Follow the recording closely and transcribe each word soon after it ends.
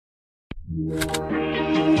Missing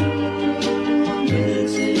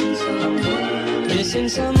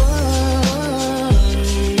someone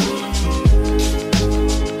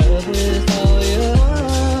without you.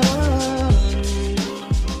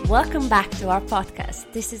 Welcome back to our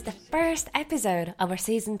podcast. This is the first episode of our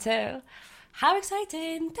season 2. How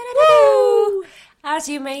exciting! Ta-da-da-da! As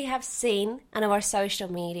you may have seen on our social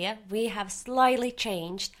media, we have slightly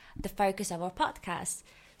changed the focus of our podcast.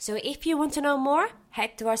 So if you want to know more,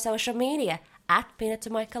 head to our social media at Peanut to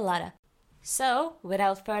My Colada. So,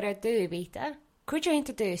 without further ado, Vita, could you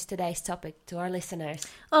introduce today's topic to our listeners?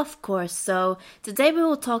 Of course. So today we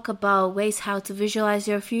will talk about ways how to visualize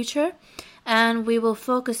your future, and we will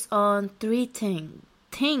focus on 3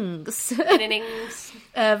 things.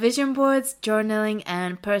 Vision boards, journaling,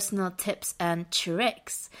 and personal tips and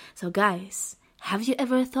tricks. So guys, have you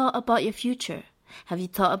ever thought about your future? Have you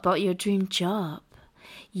thought about your dream job?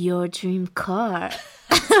 Your dream car?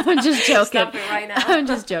 I'm just joking. Stop it right now. I'm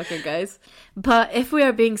just joking, guys. But if we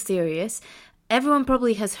are being serious, everyone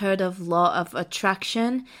probably has heard of Law of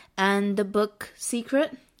Attraction and the book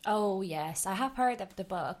Secret. Oh, yes. I have heard of the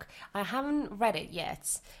book. I haven't read it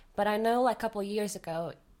yet, but I know like a couple of years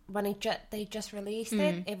ago when they just released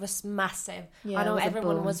it, it was massive. Yeah, I know it was a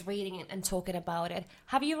everyone boom. was reading it and talking about it.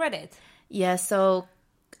 Have you read it? Yeah, so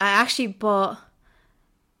I actually bought...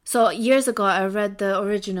 So years ago I read the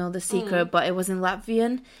original, The Secret, but it was in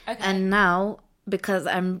Latvian. Okay. And now, because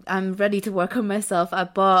I'm ready to work on myself, I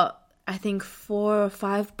bought, I think, 4 or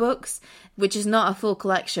 5 books, which is not a full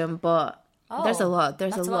collection, but there's a lot.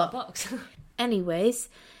 There's That's a a lot lot. of books. Anyways,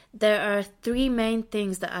 there are 3 main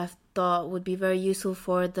things that I've thought would be very useful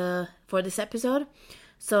for this episode.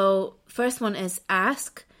 So first one is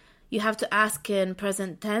ask. You have to ask in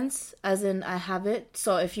present tense, as in I have it.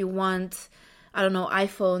 So if you want, I don't know,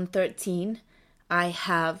 iPhone 13, I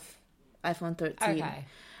have iPhone 13. Okay.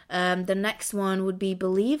 The next one would be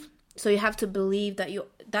believe. So you have to believe that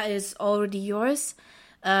that is already yours.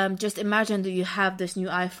 Just imagine that you have this new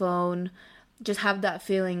iPhone. Just have that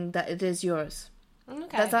feeling that it is yours.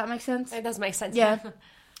 Okay. Does that make sense? It does make sense. Yeah.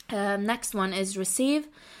 Next one is receive.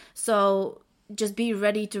 So just be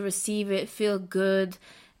ready to receive it. Feel good.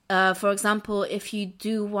 For example, if you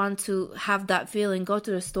do want to have that feeling, go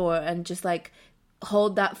to the store and just like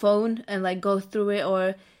hold that phone and like go through it,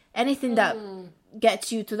 or anything that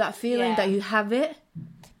gets you to that feeling that you have it.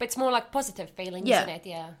 But it's more like positive feeling, Yeah. isn't it?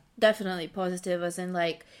 Yeah. Definitely positive, as in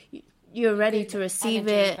like you're ready to receive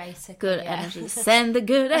energy, it. basically, Good yeah. energy. Send the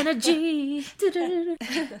good energy.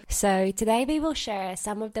 So today we will share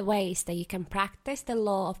some of the ways that you can practice the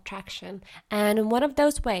law of attraction. And one of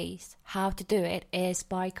those ways, how to do it, is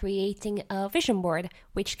by creating a vision board,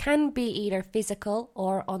 which can be either physical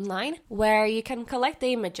or online, where you can collect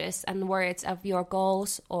the images and words of your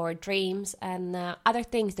goals or dreams and other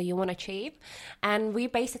things that you want to achieve. And we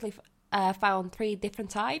basically found 3 different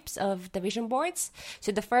types of the vision boards.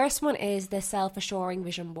 So the first one is the self-assuring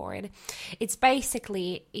vision board. It's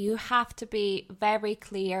basically you have to be very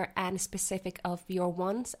clear and specific of your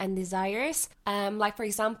wants and desires. Like for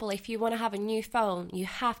example, if you want to have a new phone, you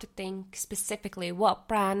have to think specifically what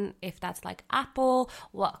brand, if that's like Apple,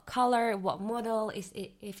 what color, what model,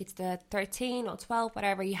 if it's the 13 or 12,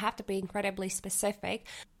 whatever. You have to be incredibly specific.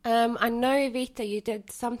 I know, Vita, you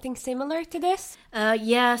did something similar to this.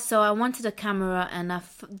 Yeah, so I wanted a camera and I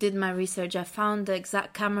did my research. I found the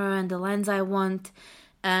exact camera and the lens I want,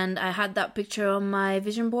 and I had that picture on my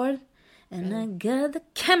vision board. And I got the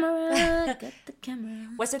camera,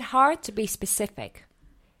 Was it hard to be specific?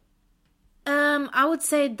 I would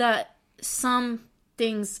say that some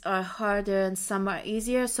things are harder and some are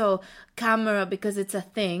easier. So camera, because it's a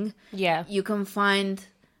thing, Yeah. you can find...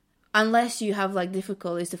 Unless you have like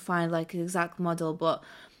difficulties to find like the exact model, but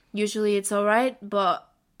usually it's alright. But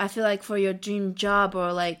I feel like for your dream job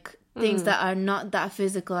or like things that are not that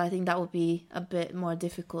physical, I think that would be a bit more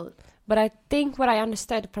difficult. But I think what I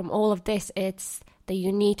understood from all of this is that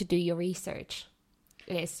you need to do your research.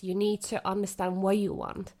 You need to understand what you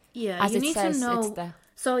want. Yeah, As you it need says, to know. it's the...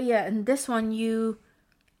 So yeah, in this one,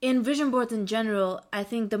 in vision boards in general, I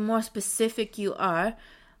think the more specific you are,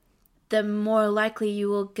 the more likely you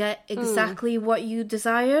will get exactly what you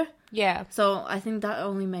desire. Yeah. So I think that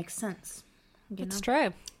only makes sense. It's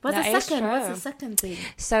true. What's That the is second? true. What's the second thing?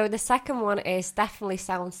 So the second one is definitely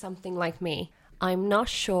sounds something like me. I'm not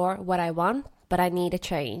sure what I want, but I need a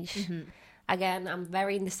change. Again, I'm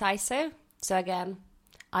very indecisive. So again,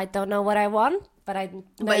 I don't know what I want, but I know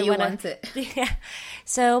But you when want it. Yeah.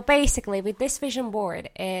 So basically, with this vision board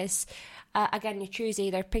is, again, you choose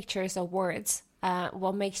either pictures or words.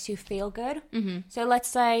 what makes you feel good. So let's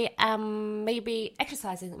say maybe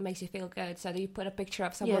exercising makes you feel good, so that you put a picture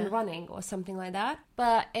of someone running or something like that.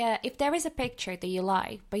 But if there is a picture that you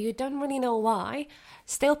like, but you don't really know why,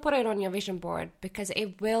 still put it on your vision board, because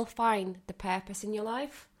it will find the purpose in your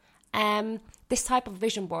life. This type of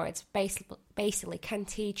vision boards basically can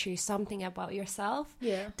teach you something about yourself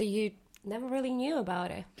that you never really knew about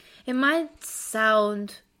it. It might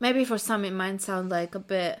sound, maybe for some it might sound like a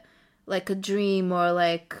bit like a dream, or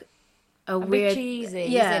like a weird, bit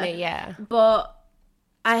cheesy, isn't it? Yeah. But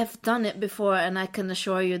I have done it before, and I can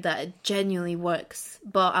assure you that it genuinely works.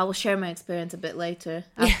 But I will share my experience a bit later,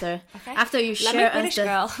 after Okay. after you Let share me finish, us the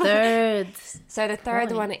girl. third. So the third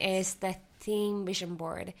point. one is the theme vision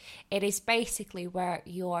board. It is basically where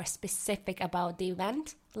you are specific about the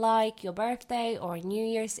event, like your birthday or New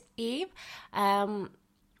Year's Eve,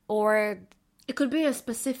 or It could be a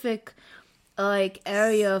specific like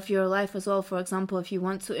area of your life as well. For example, if you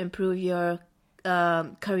want to improve your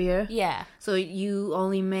career, yeah, so you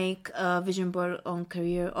only make a vision board on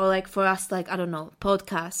career, or like for us, like I don't know,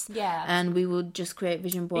 podcasts, Yeah. and we would just create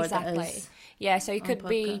vision board exactly. as Yeah, so it could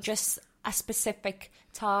be podcast. just a specific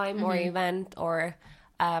time or event or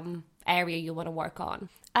area you want to work on.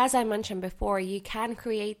 As I mentioned before, you can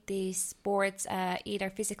create these boards either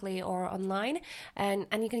physically or online, and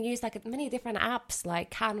you can use like many different apps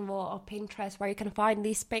like Canva or Pinterest, where you can find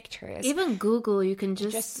these pictures. even Google. You can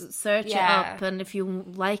just search it up, and if you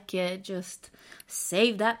like it, just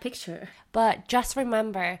save that picture. But just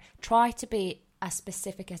remember, try to be as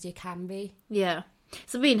specific as you can be. Yeah.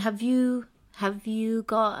 Sabine, have you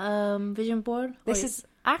got vision board? This is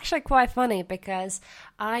actually quite funny, because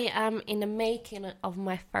I am in the making of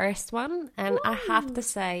my first one, and I have to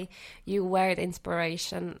say you were the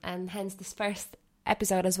inspiration, and hence this first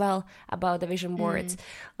episode as well about the vision boards.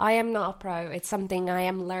 I am not a pro. It's something I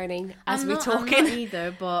am learning as we're talking. I'm not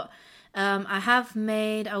either, but I have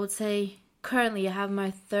made, I would say, currently I have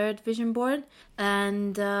my third vision board,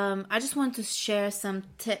 and I just want to share some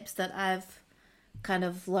tips that I've kind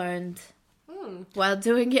of learned while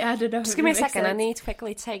doing it. I don't know. Just give me a second. I need to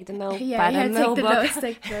quickly take the notepad Yeah, and take the notebook. notes.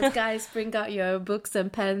 Take the notes. Guys, bring out your books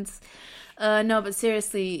and pens. No, but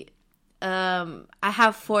seriously, I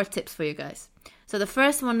have 4 tips for you guys. So the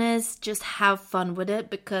first one is just have fun with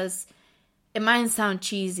it, because it might sound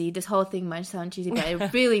cheesy. This whole thing might sound cheesy, but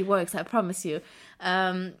it really works. I promise you.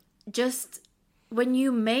 Just when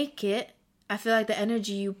you make it, I feel like the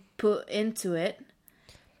energy you put into it,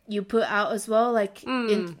 you put out as well, like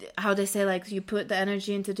in how they say, like you put the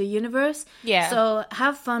energy into the universe. Yeah. So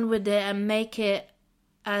have fun with it and make it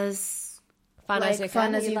as Fun as you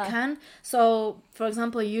fun can. as you can. So, for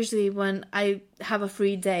example, usually when I have a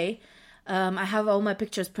free day, I have all my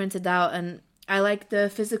pictures printed out, and I like the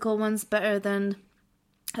physical ones better than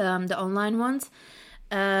the online ones.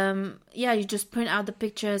 Yeah, you just print out the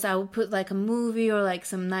pictures. I will put like a movie or like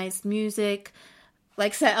some nice music,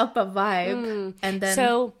 like set up a vibe, and then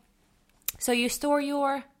So you store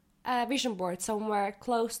your vision board somewhere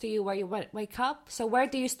close to you where you wake up. So where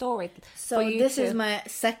do you store it? So for you this to- is my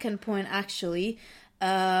second point, actually.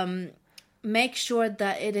 Make sure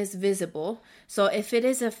that it is visible. So if it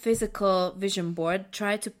is a physical vision board,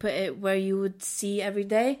 try to put it where you would see every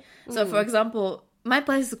day. So for example, my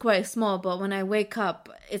place is quite small, but when I wake up,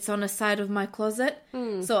 it's on the side of my closet.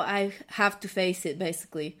 So I have to face it,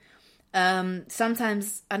 basically.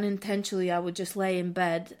 Sometimes unintentionally, I would just lay in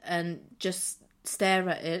bed and just stare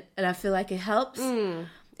at it, and I feel like it helps. It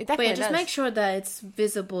But definitely yeah, just does. make sure that it's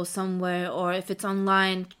visible somewhere, or if it's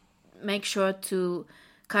online, make sure to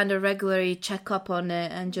kind of regularly check up on it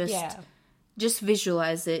and just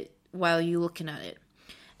visualize it while you're looking at it.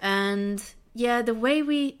 And yeah,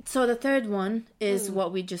 so the third one is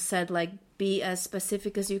what we just said, like be as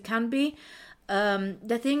specific as you can be.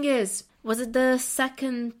 The thing is, was it the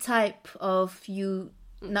second type of you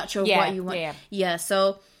not sure what you want? Yeah,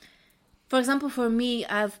 so for example, for me,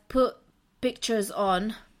 I've put pictures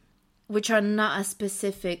on which are not as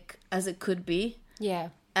specific as it could be. Yeah.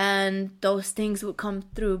 And those things would come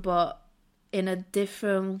through, but in a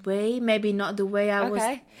different way. Maybe not the way I was,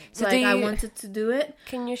 So like I wanted to do it.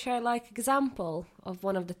 Can you share like example of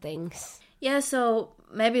one of the things? Yeah, so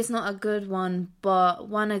maybe it's not a good one, but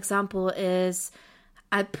one example is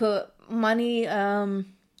I put money,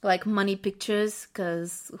 like money pictures,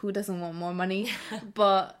 because who doesn't want more money?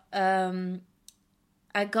 But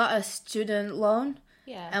I got a student loan.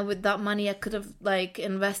 Yeah. And with that money, I could have like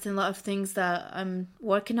invested in a lot of things that I'm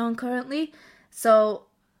working on currently. So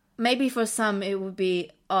maybe for some it would be,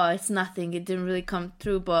 oh, it's nothing. It didn't really come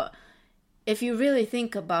through, but if you really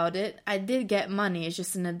think about it, I did get money. It's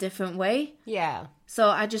just in a different way. Yeah. So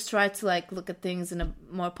I just try to like look at things in a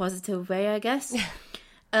more positive way, I guess.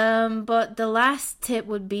 But the last tip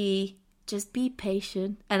would be just be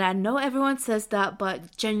patient. And I know everyone says that,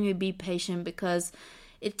 but genuinely be patient because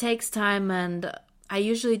it takes time. And I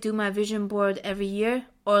usually do my vision board every year,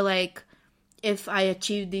 or like if I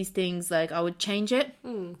achieve these things, like I would change it,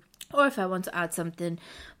 or if I want to add something.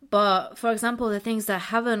 But for example, the things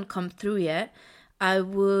that haven't come through yet, I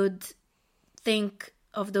would think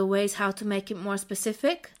of the ways how to make it more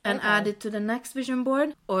specific and add it to the next vision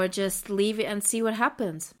board, or just leave it and see what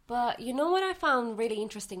happens. But you know what I found really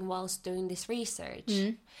interesting whilst doing this research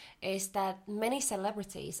is that many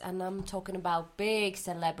celebrities, and I'm talking about big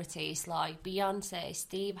celebrities like Beyonce,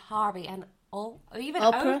 Steve Harvey, and even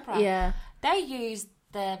Oprah, they use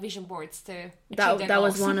the vision boards to achieve their that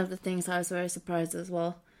was goals. one of the things I was very surprised as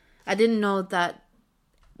well. I didn't know that.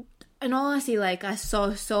 In all honesty, like I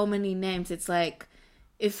saw so many names. It's like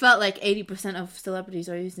it felt like 80% of celebrities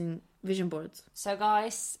are using vision boards. So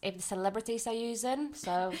guys, if the celebrities are using,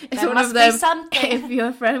 so It's there one must of them. be something. If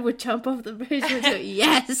your friend would jump off the bridge, would you?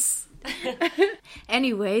 Yes.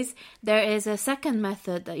 Anyways, there is a second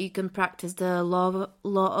method that you can practice, the law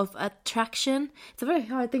of attraction. It's a very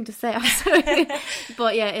hard thing to say, I'm sorry.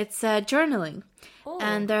 But yeah, it's journaling. Ooh.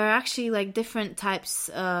 And there are actually like different types,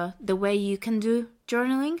 the way you can do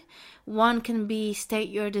journaling. One can be state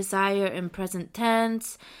your desire in present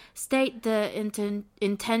tense, state the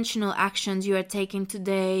intentional actions you are taking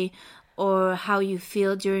today, or how you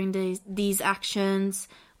feel during these actions.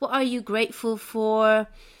 What are you grateful for?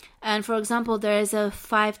 And for example, there is a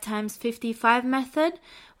 5x55 method,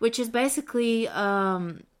 which is basically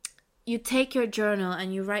you take your journal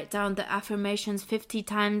and you write down the affirmations 50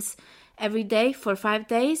 times every day for 5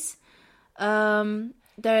 days.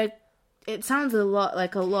 It sounds a lot.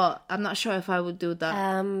 I'm not sure if I would do that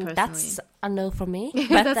personally. That's a no for me. But,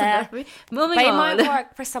 That's enough for me. Moving but it on. might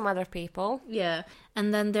work for some other people. Yeah.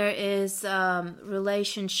 And then there is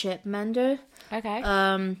relationship mender. Okay.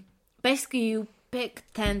 Basically, you pick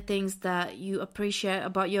 10 things that you appreciate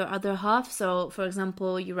about your other half. So, for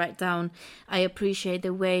example, you write down, I appreciate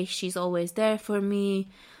the way she's always there for me.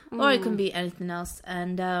 Or it can be anything else.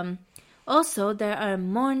 And also, there are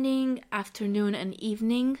morning, afternoon, and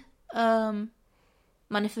evening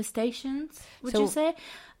manifestations, would you say?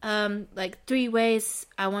 Like 3 ways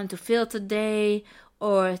I want to feel today,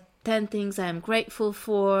 or 10 things I am grateful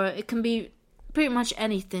for. It can be pretty much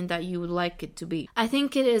anything that you would like it to be. I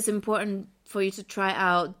think it is important for you to try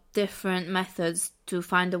out different methods to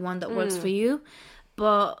find the one that works for you.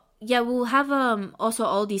 But yeah, we'll have also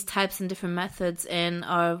all these types and different methods in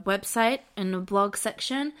our website in the blog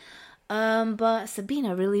section. But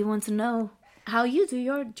Sabina, I really want to know how you do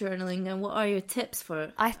your journaling and what are your tips for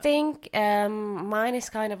it? I think mine is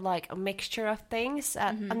kind of like a mixture of things.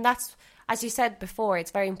 And that's, as you said before,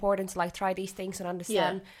 it's very important to like try these things and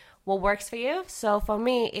understand what works for you. So for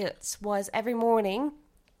me, it was every morning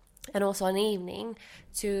and also an evening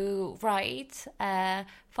to write 5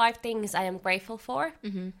 things I am grateful for.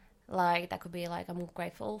 Like that could be like, I'm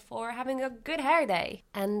grateful for having a good hair day.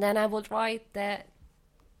 And then I would write the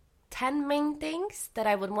 10 main things that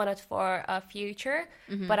I would want it for a future,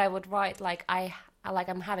 but I would write like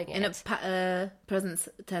I'm having it. In a present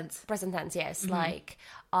tense. Present tense, yes. Like,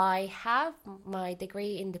 I have my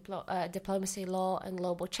degree in diplomacy, law, and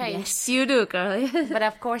global change. Yes, you do, girl. But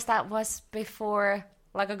of course, that was before,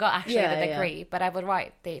 like, I got actually the degree. Yeah. But I would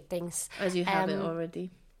write the things as you have it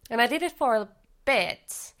already. And I did it for a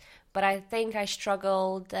bit, but I think I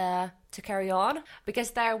struggled to carry on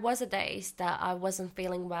because there was a days that I wasn't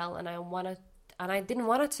feeling well, and I didn't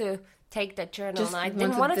want to take that journal. Just and I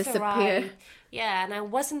didn't want it to disappear. write. Yeah, and I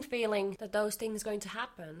wasn't feeling that those things going to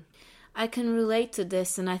happen. I can relate to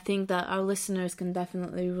this, and I think that our listeners can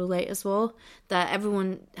definitely relate as well. That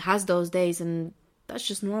everyone has those days, and that's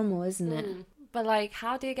just normal, isn't it? But like,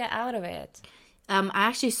 how do you get out of it? I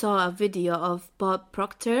actually saw a video of Bob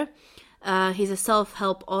Proctor. He's a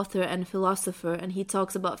self-help author and philosopher, and he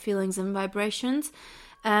talks about feelings and vibrations.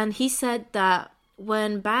 And he said that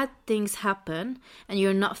when bad things happen and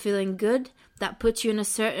you're not feeling good, that puts you in a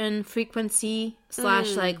certain frequency /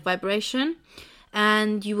 like vibration,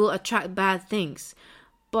 and you will attract bad things.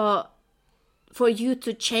 But for you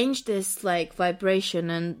to change this like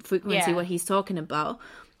vibration and frequency, what he's talking about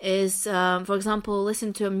is, for example,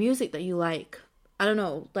 listen to a music that you like. I don't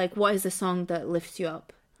know, like what is the song that lifts you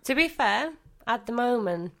up? To be fair, at the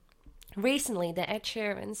moment, recently the Ed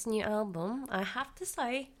Sheeran's new album, I have to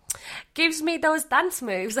say, gives me those dance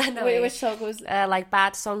moves. I know. Wait, which song was like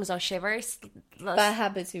Bad Songs or Shivers. Bad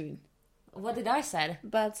Habits, you mean? What did I say?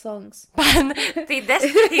 Bad songs. He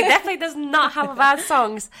definitely does not have bad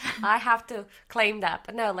songs. I have to claim that.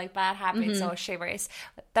 But no, like bad habits or shivers.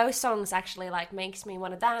 Those songs actually like makes me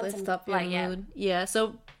want to dance. Lift up your mood. Yeah.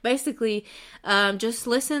 So basically, just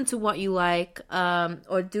listen to what you like,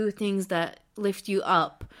 or do things that lift you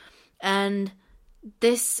up, and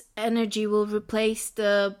this energy will replace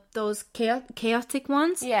those chaotic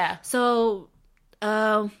ones. Yeah. So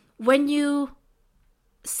when you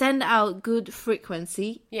send out good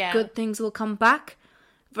frequency, good things will come back,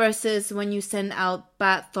 versus when you send out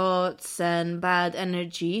bad thoughts and bad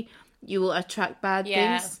energy, you will attract bad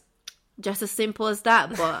things. Just as simple as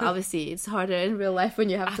that, but obviously it's harder in real life when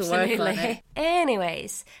you have to work on it.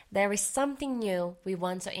 Anyways, there is something new we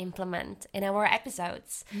want to implement in our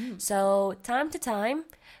episodes. So time to time,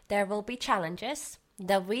 there will be challenges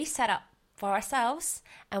that we set up for ourselves,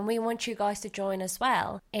 and we want you guys to join as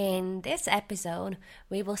well. In this episode,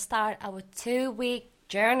 we will start our 2-week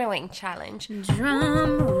journaling challenge.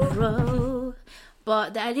 Drum roll.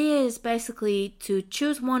 But the idea is basically to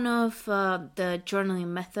choose one of the journaling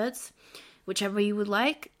methods, whichever you would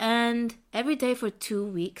like, and every day for 2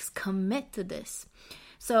 weeks, commit to this.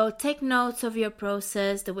 So take notes of your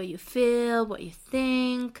process, the way you feel, what you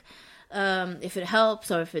think, if it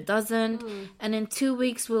helps or if it doesn't. And in 2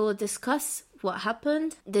 weeks, we will discuss what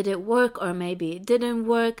happened. Did it work, or maybe it didn't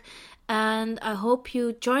work? And I hope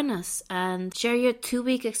you join us and share your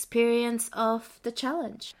 2-week experience of the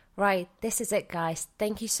challenge. Right, this is it, guys.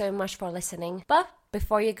 Thank you so much for listening. But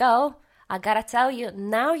before you go, I gotta tell you,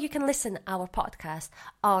 now you can listen to our podcast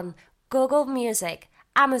on Google Music,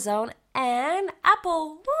 Amazon, and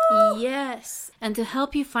Apple. Woo! Yes. And to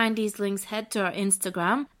help you find these links, head to our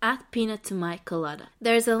Instagram at Peanut to My Colada.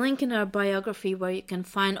 There's a link in our biography where you can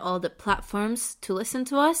find all the platforms to listen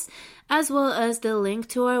to us, as well as the link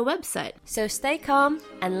to our website. So stay calm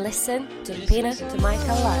and listen to Peanut to My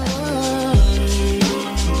Colada.